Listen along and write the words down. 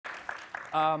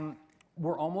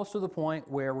We're almost to the point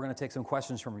where we're going to take some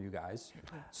questions from you guys.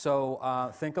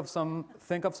 So think of some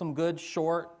good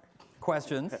short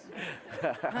questions.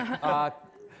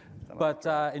 But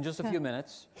in just a few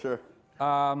minutes. Sure.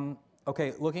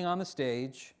 Okay, looking on the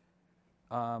stage,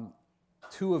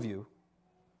 two of you,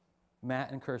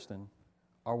 Matt and Kirsten,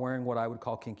 are wearing what I would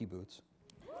call kinky boots.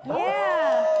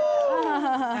 Yeah.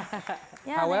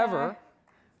 Yeah, however,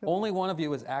 only one of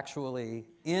you is actually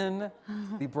in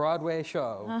the Broadway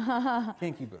show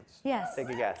Kinky Boots. Yes. Take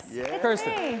a guess. Yeah.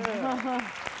 Kirsten.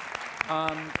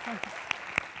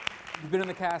 You've been in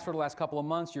the cast for the last couple of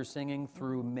months. You're singing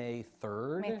through May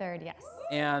 3rd. May 3rd, yes.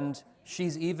 And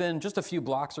she's even just a few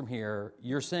blocks from here.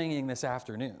 You're singing this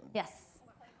afternoon. Yes.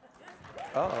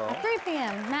 Uh-oh. 3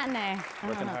 p.m. matinee.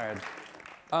 Working hard.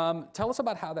 Tell us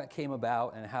about how that came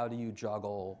about and how do you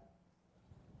juggle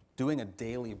doing a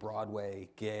daily Broadway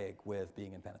gig with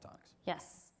being in Pentatonics?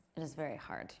 Yes, it is very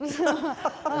hard.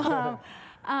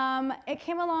 It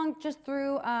came along just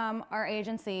through our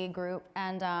agency group,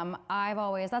 and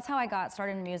that's how I got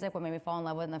started in music. What made me fall in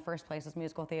love with it in the first place was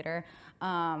musical theater.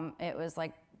 It was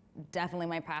like definitely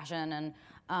my passion,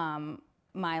 and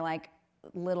my like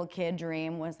little kid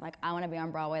dream was like, I want to be on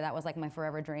Broadway. That was like my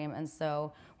forever dream. And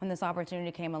so when this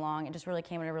opportunity came along, it just really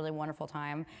came at a really wonderful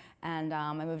time. And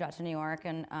I moved out to New York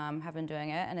and have been doing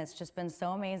it. And it's just been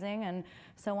so amazing and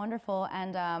so wonderful.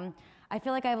 And I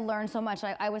feel like I've learned so much.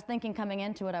 I was thinking coming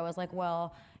into it, I was like,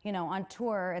 well, you know, on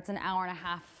tour, it's an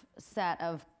hour-and-a-half set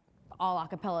of all a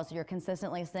cappella, so you're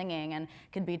consistently singing, and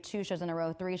could be 2 shows in a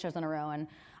row, 3 shows in a row. And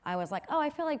I was like, oh, I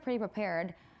feel like pretty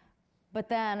prepared. But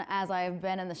then as I've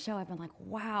been in the show, I've been like,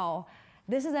 wow,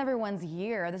 this is everyone's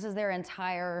year. This is their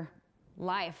entire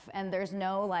life. And there's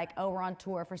no like, oh, we're on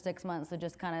tour for 6 months, so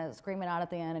just kind of scream it out at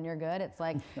the end and you're good. It's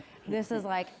like, this is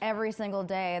like every single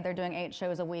day. They're doing 8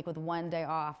 shows a week with 1 day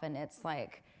off. And it's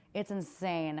like, it's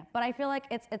insane. But I feel like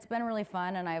it's been really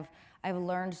fun, and I've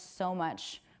learned so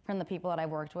much from the people that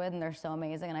I've worked with, and they're so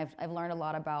amazing. And I've learned a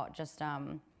lot about just,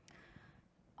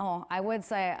 I would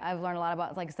say I've learned a lot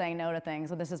about like saying no to things.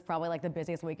 So this is probably like the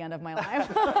busiest weekend of my life.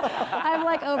 I've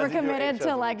like overcommitted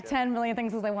to like 10 million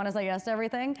things because I want to say yes to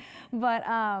everything. But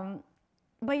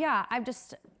yeah,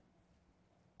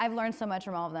 I've learned so much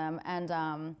from all of them, and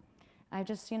I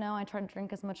just, you know, I try to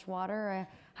drink as much water. I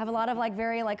have a lot of like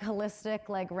very like holistic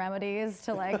like remedies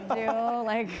to like do.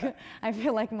 Like I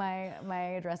feel like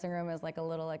my dressing room is like a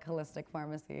little like holistic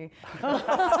pharmacy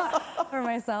for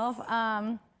myself.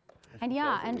 And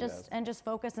yeah, and just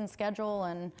focus and schedule,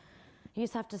 and you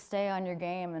just have to stay on your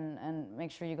game and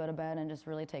make sure you go to bed and just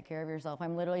really take care of yourself.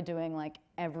 I'm literally doing like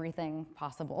everything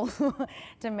possible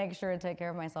to make sure to take care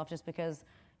of myself, just because,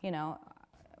 you know,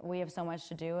 we have so much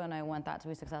to do, and I want that to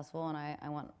be successful, and I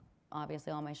want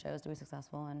obviously all my shows to be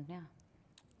successful, and yeah.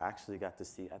 I actually got to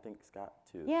see, I think Scott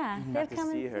too. Yeah, got to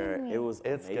see her.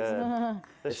 It's good.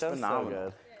 The show's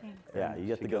phenomenal. So good. Yeah, you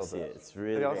get to go see it. It's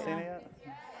really Have y'all great. seen it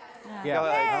yet? Yeah.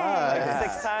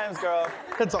 Like 6 times, girl.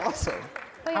 It's awesome.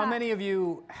 But How yeah. many of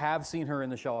you have seen her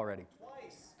in the show already?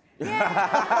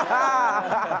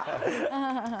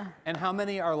 And how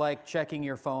many are like checking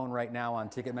your phone right now on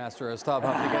Ticketmaster or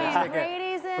StubHub to get a ticket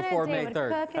Brady's in before it, May David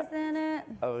 3rd? Cook is in it.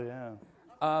 Oh, yeah.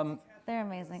 They're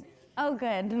amazing. Oh,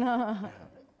 good.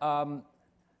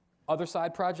 Other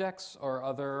side projects or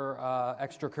other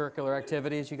extracurricular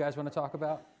activities you guys want to talk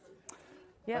about?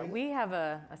 Yeah, we have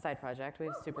a side project. We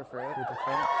have Superfruit.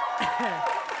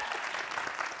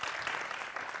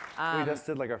 We just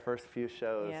did like our first few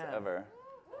shows ever.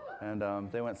 And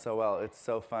they went so well. It's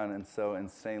so fun and so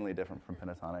insanely different from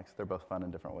Pentatonics. They're both fun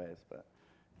in different ways, but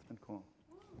it's been cool.